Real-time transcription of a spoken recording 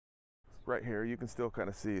right here, you can still kind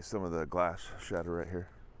of see some of the glass shatter right here.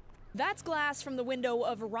 That's glass from the window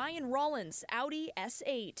of Ryan Rollins' Audi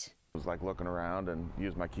S8. I was like looking around and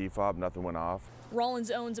used my key fob, nothing went off. Rollins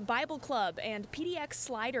owns Bible Club and PDX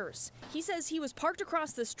Sliders. He says he was parked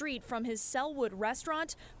across the street from his Selwood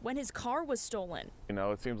restaurant when his car was stolen. You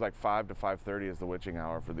know, it seems like 5 to 5:30 is the witching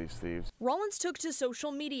hour for these thieves. Rollins took to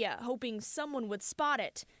social media, hoping someone would spot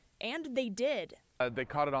it, and they did. They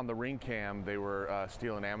caught it on the Ring cam. They were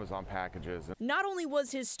stealing Amazon packages. Not only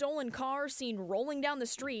was his stolen car seen rolling down the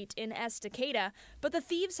street in Estacada, but the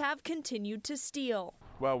thieves have continued to steal.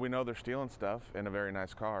 Well, we know they're stealing stuff in a very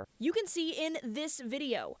nice car. You can see in this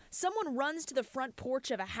video, someone runs to the front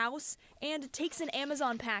porch of a house and takes an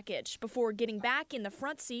Amazon package before getting back in the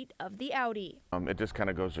front seat of the Audi. It just kind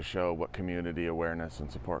of goes to show what community awareness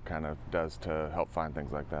and support kind of does to help find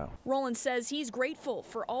things like that. Rollins says he's grateful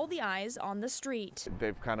for all the eyes on the street.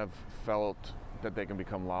 They've kind of felt that they can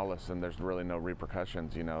become lawless and there's really no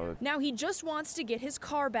repercussions, you know. Now he just wants to get his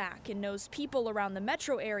car back and knows people around the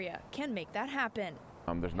metro area can make that happen.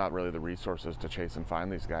 There's not really the resources to chase and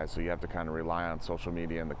find these guys, so you have to kind of rely on social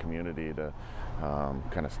media and the community to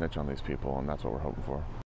kind of snitch on these people, and that's what we're hoping for.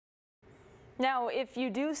 Now, if you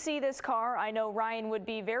do see this car, I know Ryan would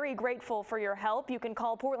be very grateful for your help. You can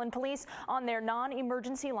call Portland Police on their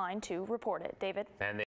non-emergency line to report it. David?